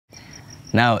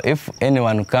Now, if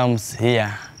anyone comes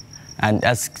here and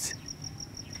asks,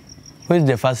 who is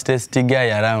the fastest guy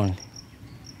around?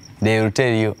 They will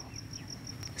tell you,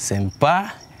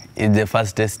 Sempala is the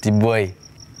fastest boy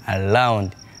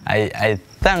around. I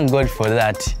thank God for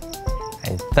that.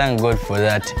 I thank God for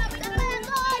that.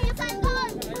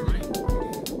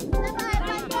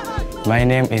 My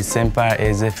name is Sempala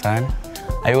Ezefan.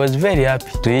 I was very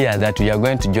happy to hear that we are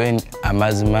going to join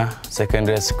Amazima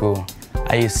Secondary School.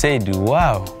 I said,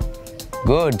 wow,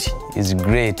 God is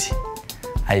great.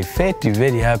 I felt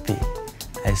very happy.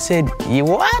 I said,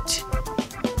 what?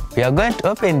 We are going to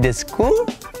open the school?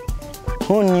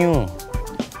 Who knew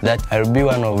that I'll be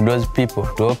one of those people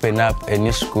to open up a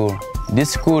new school?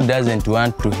 This school doesn't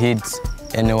want to hit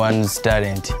anyone's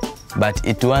talent, but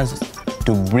it wants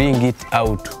to bring it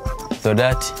out so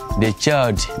that the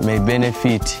child may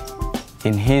benefit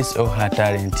in his or her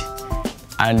talent.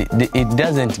 And it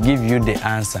doesn't give you the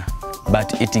answer,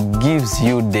 but it gives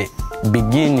you the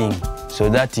beginning so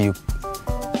that you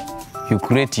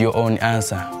create your own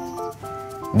answer.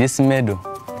 This medal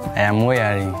I am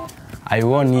wearing, I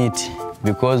won it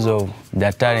because of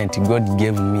the talent God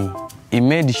gave me. He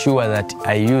made sure that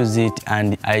I use it,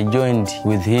 and I joined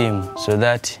with him so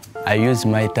that I use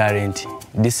my talent.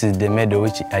 This is the medal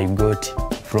which I got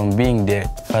from being the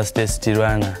fastest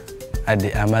runner at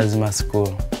the Amazima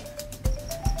school.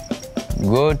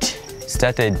 God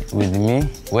started with me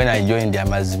when I joined the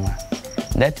Amazima.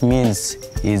 That means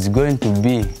He's going to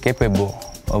be capable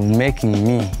of making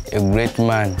me a great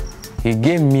man. He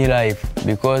gave me life,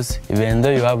 because even though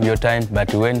you have your talent,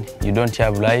 but when you don't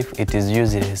have life, it is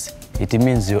useless. It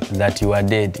means that you are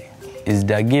dead. He's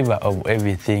the giver of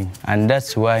everything, and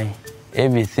that's why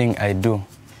everything I do,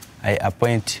 I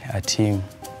appoint at Him.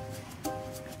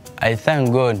 I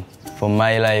thank God for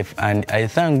my life, and I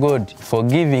thank God for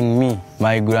giving me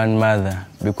my grandmother,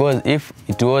 because if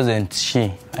it wasn't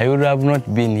she, I would have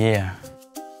not been here.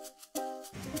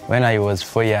 When I was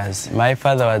 4 years, my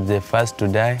father was the first to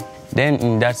die. Then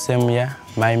in that same year,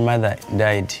 my mother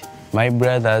died. My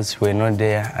brothers were not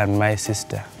there, and my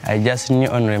sister. I just knew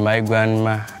only my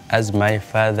grandma as my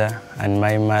father and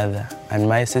my mother, and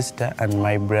my sister and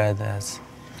my brothers.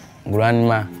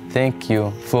 Grandma, thank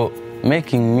you for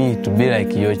making me to be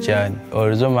like your child.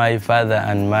 Although my father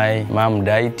and my mom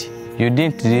died, you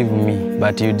didn't leave me,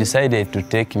 but you decided to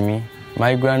take me.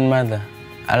 My grandmother,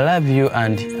 I love you,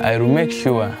 and I will make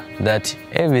sure that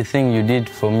everything you did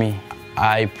for me,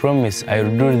 I promise I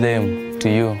will do them to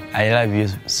you. I love you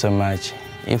so much.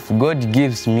 If God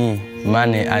gives me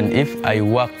money, and if I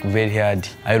work very hard,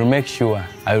 I will make sure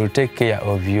I will take care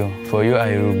of you. For you,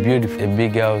 I will build a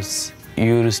big house.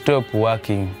 You will stop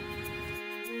working.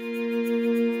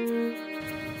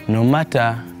 No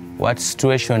matter what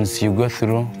situations you go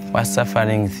through, what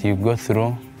sufferings you go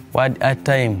through, what hard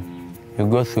time you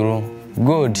go through,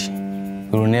 God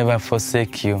will never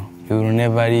forsake you. He will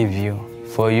never leave you.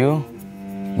 For you,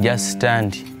 just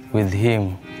stand with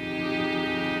Him.